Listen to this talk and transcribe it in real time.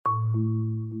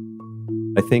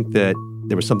I think that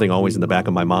there was something always in the back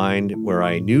of my mind where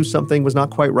I knew something was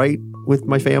not quite right with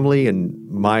my family and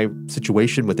my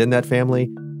situation within that family.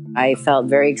 I felt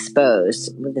very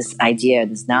exposed with this idea,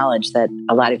 this knowledge that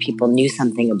a lot of people knew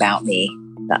something about me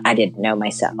that I didn't know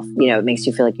myself. You know, it makes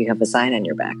you feel like you have a sign on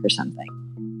your back or something.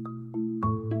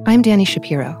 I'm Dani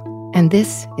Shapiro, and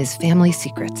this is Family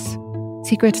Secrets.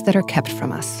 Secrets that are kept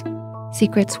from us.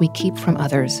 Secrets we keep from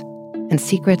others, and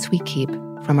secrets we keep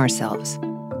from ourselves.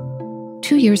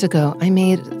 2 years ago, I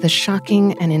made the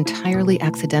shocking and entirely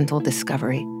accidental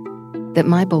discovery that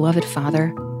my beloved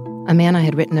father, a man I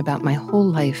had written about my whole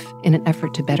life in an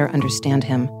effort to better understand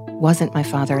him, wasn't my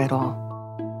father at all.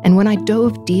 And when I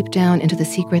dove deep down into the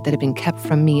secret that had been kept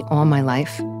from me all my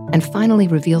life and finally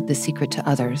revealed the secret to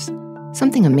others,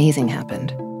 something amazing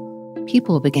happened.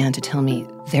 People began to tell me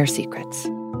their secrets.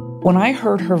 When I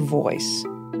heard her voice,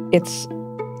 it's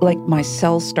like my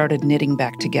cells started knitting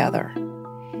back together.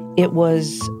 It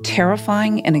was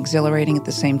terrifying and exhilarating at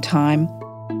the same time.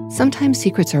 Sometimes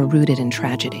secrets are rooted in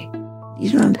tragedy.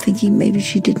 You know, I'm thinking maybe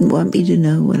she didn't want me to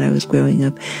know when I was growing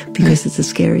up because it's a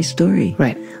scary story.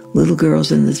 Right. Little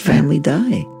girls in this family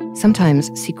die. Sometimes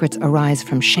secrets arise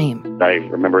from shame. I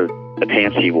remember the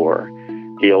pants he wore.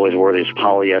 He always wore these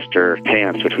polyester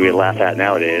pants, which we would laugh at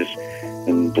nowadays,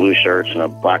 and blue shirts and a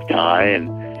black tie,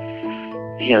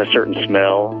 and he had a certain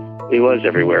smell. He was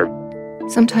everywhere.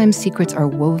 Sometimes secrets are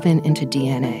woven into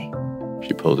DNA.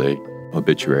 She pulled a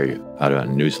obituary out of a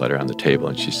newsletter on the table,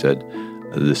 and she said,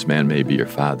 "This man may be your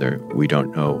father. We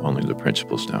don't know. Only the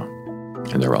principals know."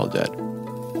 And they're all dead.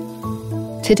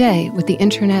 Today, with the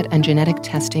internet and genetic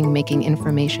testing making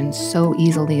information so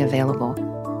easily available,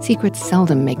 secrets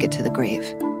seldom make it to the grave.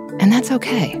 And that's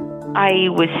okay. I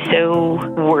was so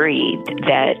worried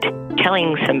that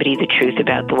telling somebody the truth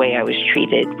about the way I was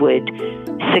treated would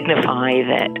signify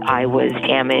that I was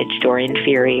damaged or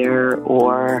inferior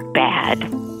or bad.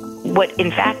 What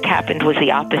in fact happened was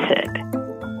the opposite.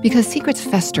 Because secrets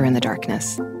fester in the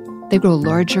darkness. They grow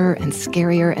larger and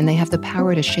scarier, and they have the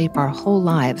power to shape our whole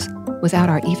lives without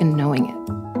our even knowing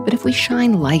it. But if we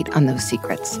shine light on those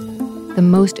secrets, the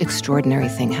most extraordinary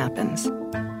thing happens.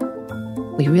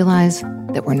 We realize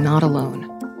that we're not alone.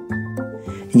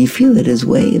 And you feel it as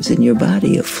waves in your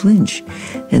body, a flinch,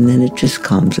 and then it just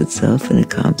calms itself and it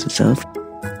calms itself.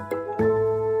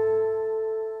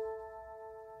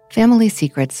 Family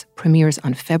Secrets premieres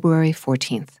on February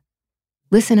 14th.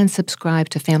 Listen and subscribe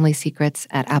to Family Secrets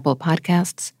at Apple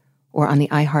Podcasts or on the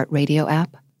iHeartRadio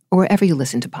app or wherever you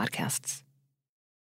listen to podcasts.